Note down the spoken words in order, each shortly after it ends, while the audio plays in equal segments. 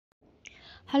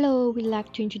Hello, we'd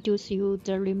like to introduce you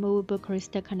the removable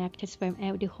crystal connectors from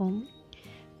every home.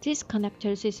 This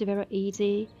connectors is very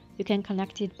easy. You can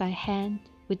connect it by hand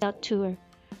without tool.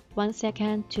 1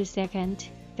 second, 2 seconds,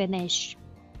 finish.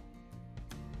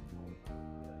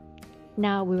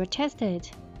 Now we will test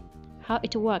it. How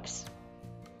it works.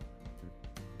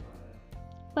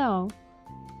 Well,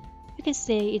 you can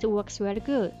see it works very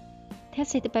good.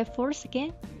 Test it by force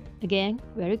again. Again,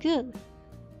 very good.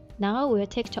 Now we'll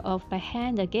take it off by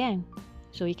hand again.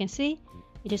 So you can see,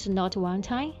 it is not one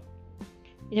time.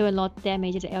 It will not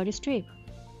damage the LED strip.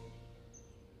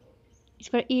 It's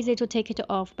very easy to take it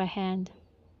off by hand.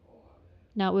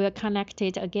 Now we'll connect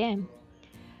it again.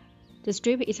 The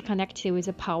strip is connected with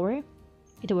the power.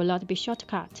 It will not be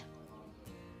shortcut.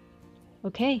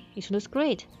 Okay, it looks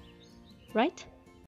great, right?